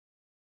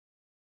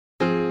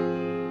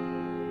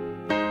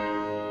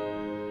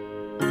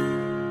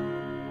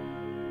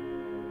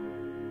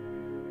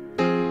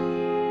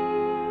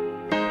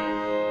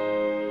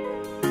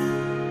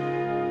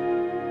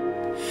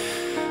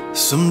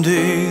Some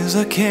days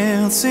I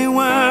can't say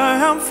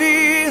why I'm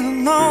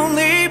feeling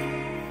lonely,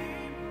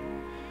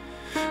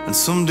 and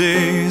some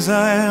days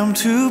I am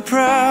too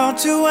proud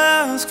to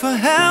ask for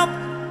help.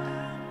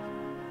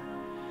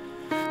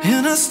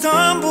 And I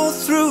stumble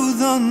through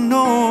the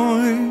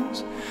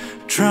noise,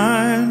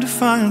 trying to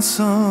find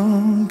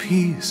some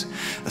peace.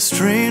 A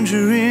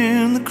stranger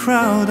in the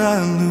crowd,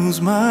 I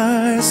lose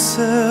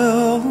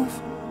myself.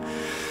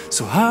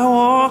 So I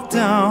walk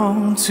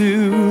down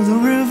to the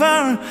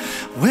river,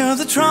 where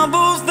the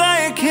troubles,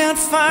 they can't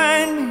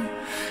find me.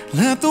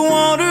 Let the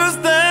waters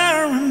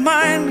there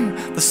remind me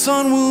the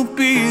sun will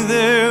be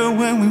there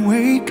when we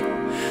wake.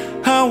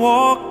 I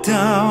walk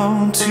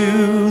down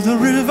to the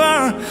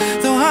river,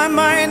 though I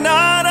might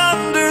not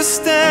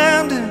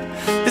understand it.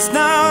 It's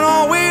not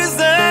always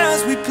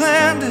as we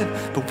planned it,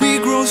 but we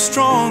grow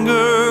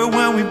stronger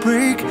when we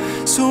break.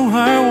 So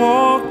I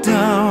walk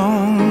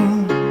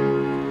down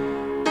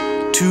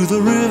to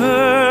the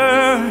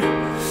river.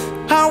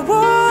 I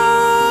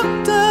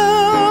walk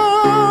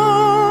down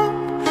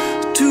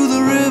to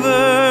the river.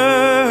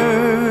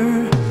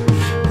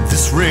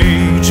 This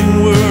raging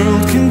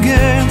world can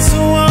get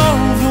so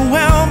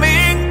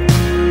overwhelming,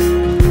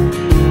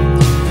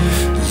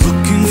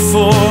 looking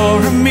for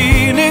a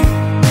meaning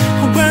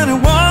when it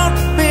won't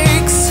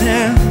make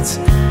sense.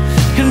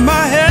 In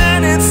my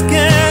head it's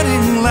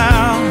getting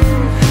loud,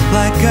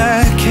 like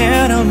I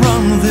can't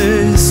outrun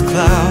this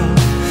cloud.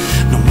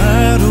 No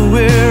matter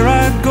where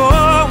I go,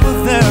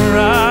 there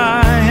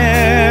I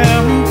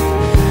am.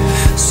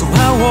 So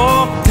I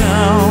walk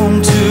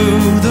down to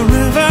the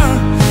river,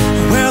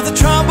 where the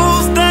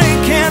troubles, they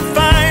can't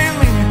find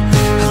me.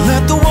 I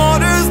let the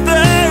waters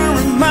there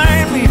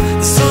remind me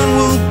the sun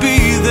will be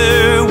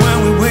there when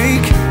we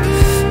wake.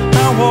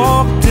 I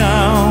walk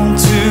down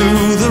to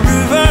the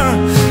river,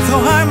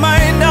 though I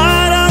might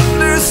not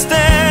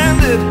understand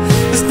it.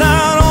 It's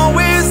not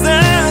always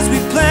as we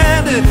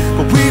planned it,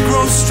 but we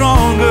grow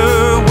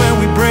stronger when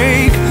we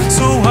break.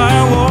 So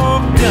I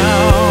walk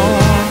down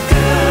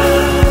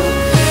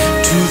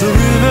to the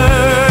river.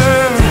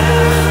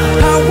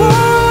 I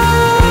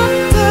walk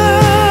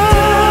down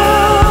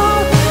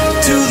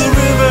to the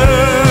river.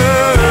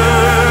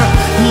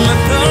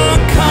 Let the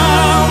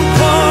calm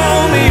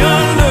pull me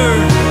under,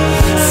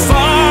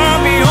 far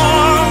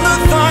beyond the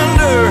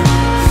thunder,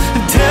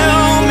 and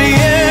tell me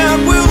it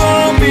will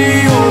all be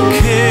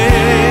okay.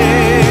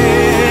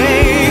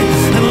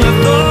 And let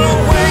the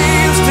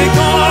waves take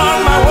on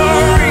my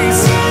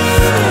worries,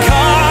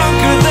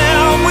 conquer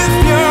them with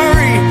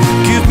fury.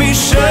 Give me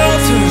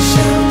shelter,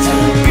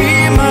 be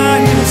my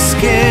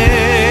escape.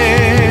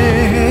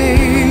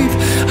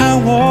 I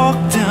walk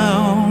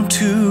down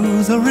to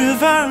the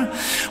river,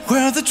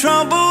 where the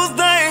troubles,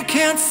 they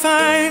can't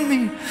find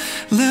me.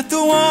 Let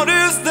the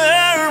waters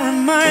there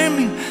remind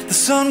me the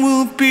sun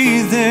will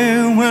be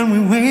there when we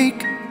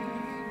wake.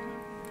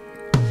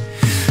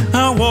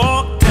 I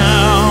walk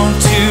down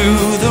to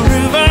the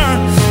river,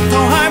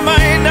 though I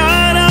might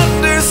not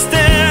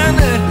understand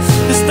it.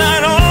 It's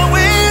not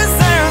always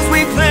as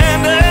we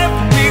planned it,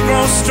 but we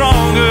grow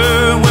stronger